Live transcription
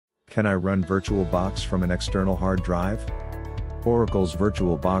Can I run VirtualBox from an external hard drive? Oracle's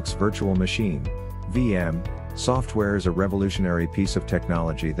VirtualBox virtual machine, VM, software is a revolutionary piece of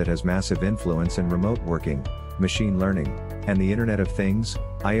technology that has massive influence in remote working, machine learning, and the Internet of Things,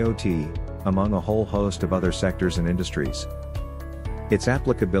 IoT, among a whole host of other sectors and industries. Its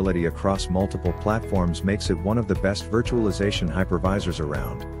applicability across multiple platforms makes it one of the best virtualization hypervisors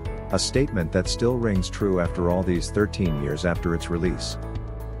around, a statement that still rings true after all these 13 years after its release.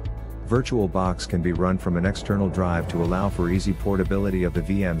 VirtualBox can be run from an external drive to allow for easy portability of the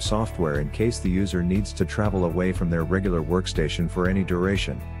VM software in case the user needs to travel away from their regular workstation for any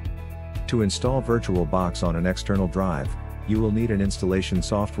duration. To install VirtualBox on an external drive, you will need an installation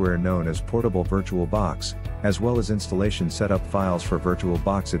software known as Portable-VirtualBox, as well as installation setup files for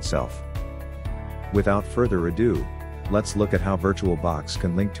VirtualBox itself. Without further ado, let's look at how VirtualBox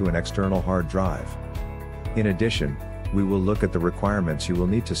can link to an external hard drive. In addition, we will look at the requirements you will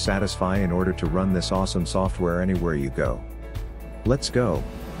need to satisfy in order to run this awesome software anywhere you go. Let's go!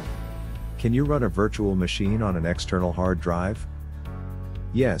 Can you run a virtual machine on an external hard drive?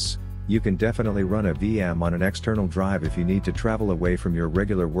 Yes, you can definitely run a VM on an external drive if you need to travel away from your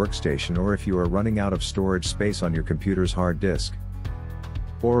regular workstation or if you are running out of storage space on your computer's hard disk.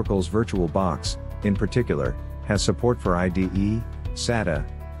 Oracle's VirtualBox, in particular, has support for IDE, SATA,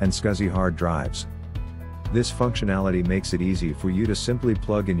 and SCSI hard drives. This functionality makes it easy for you to simply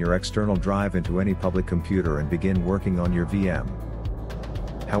plug in your external drive into any public computer and begin working on your VM.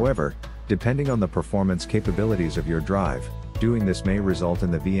 However, depending on the performance capabilities of your drive, doing this may result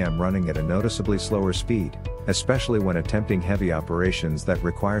in the VM running at a noticeably slower speed, especially when attempting heavy operations that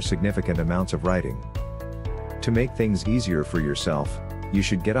require significant amounts of writing. To make things easier for yourself, you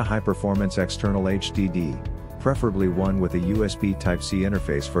should get a high-performance external HDD, preferably one with a USB Type-C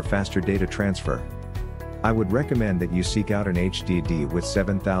interface for faster data transfer. I would recommend that you seek out an HDD with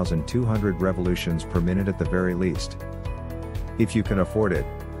 7,200 revolutions per minute at the very least. If you can afford it,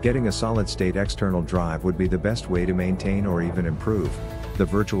 getting a solid-state external drive would be the best way to maintain or even improve the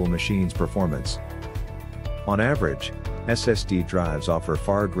virtual machine's performance. On average, SSD drives offer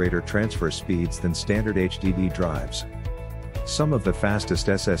far greater transfer speeds than standard HDD drives. Some of the fastest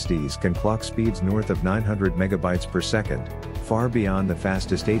SSDs can clock speeds north of 900 megabytes per second, far beyond the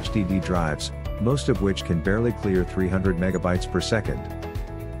fastest HDD drives, most of which can barely clear 300 megabytes per second.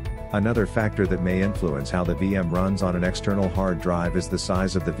 Another factor that may influence how the VM runs on an external hard drive is the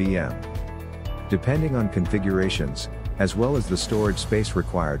size of the VM. Depending on configurations, as well as the storage space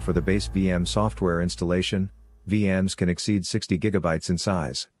required for the base VM software installation, VMs can exceed 60 gigabytes in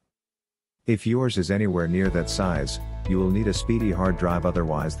size. If yours is anywhere near that size, you will need a speedy hard drive,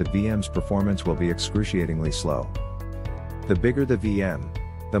 otherwise the VM's performance will be excruciatingly slow. The bigger the VM,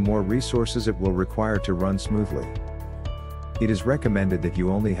 the more resources it will require to run smoothly. It is recommended that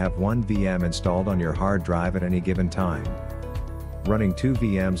you only have one VM installed on your hard drive at any given time. Running two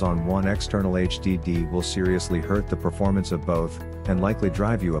VMs on one external HDD will seriously hurt the performance of both, and likely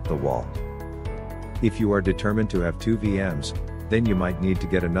drive you up the wall. If you are determined to have two VMs, then you might need to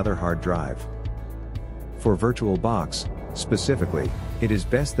get another hard drive. For VirtualBox, specifically, it is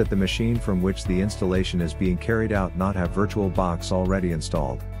best that the machine from which the installation is being carried out not have VirtualBox already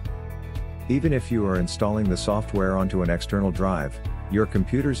installed. Even if you are installing the software onto an external drive, your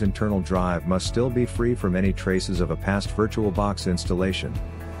computer's internal drive must still be free from any traces of a past VirtualBox installation.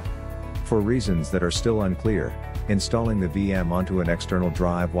 For reasons that are still unclear, installing the VM onto an external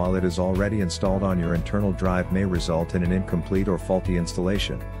drive while it is already installed on your internal drive may result in an incomplete or faulty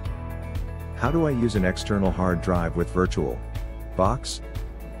installation. How do I use an external hard drive with VirtualBox?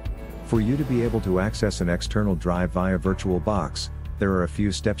 For you to be able to access an external drive via VirtualBox, there are a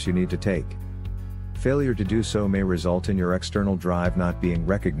few steps you need to take. Failure to do so may result in your external drive not being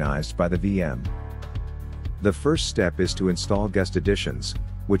recognized by the VM. The first step is to install guest editions,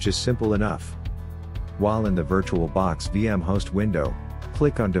 which is simple enough. While in the VirtualBox VM host window,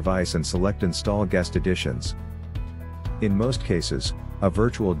 click on Device and select Install Guest Editions. In most cases, a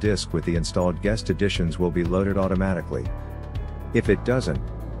virtual disk with the installed guest editions will be loaded automatically. If it doesn't,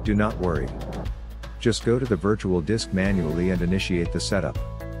 do not worry. Just go to the virtual disk manually and initiate the setup.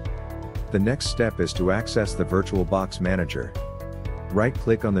 The next step is to access the VirtualBox Manager.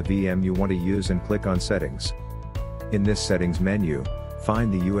 Right-click on the VM you want to use and click on Settings. In this Settings menu,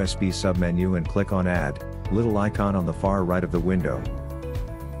 find the USB submenu and click on Add, little icon on the far right of the window.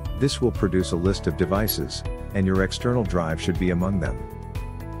 This will produce a list of devices, and your external drive should be among them.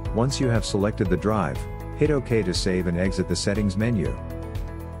 Once you have selected the drive, hit OK to save and exit the Settings menu.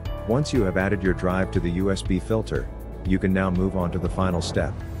 Once you have added your drive to the USB filter, you can now move on to the final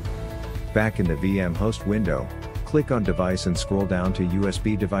step. Back in the VM host window, Click on Device and scroll down to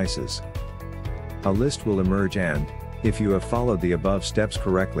USB devices. A list will emerge and, if you have followed the above steps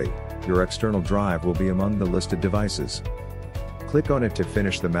correctly, your external drive will be among the listed devices. Click on it to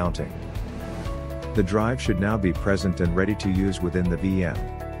finish the mounting. The drive should now be present and ready to use within the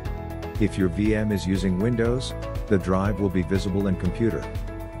VM. If your VM is using Windows, the drive will be visible in Computer.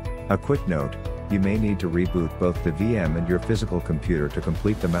 A quick note, you may need to reboot both the VM and your physical computer to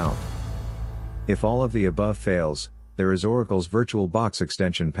complete the mount. If all of the above fails, there is Oracle's VirtualBox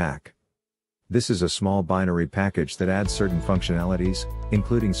extension pack. This is a small binary package that adds certain functionalities,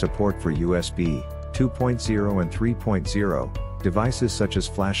 including support for USB 2.0 and 3.0, devices such as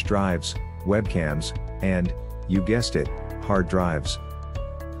flash drives, webcams, and, you guessed it, hard drives.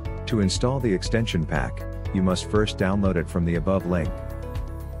 To install the extension pack, you must first download it from the above link.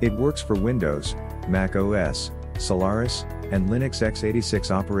 It works for Windows, Mac OS, Solaris, and Linux x86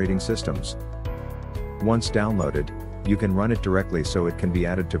 operating systems. Once downloaded, you can run it directly so it can be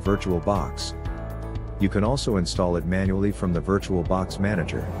added to VirtualBox. You can also install it manually from the VirtualBox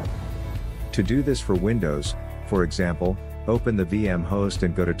Manager. To do this for Windows, for example, open the VM host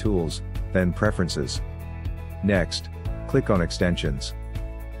and go to Tools, then Preferences. Next, click on Extensions.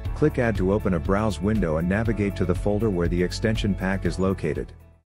 Click Add to open a browse window and navigate to the folder where the extension pack is located.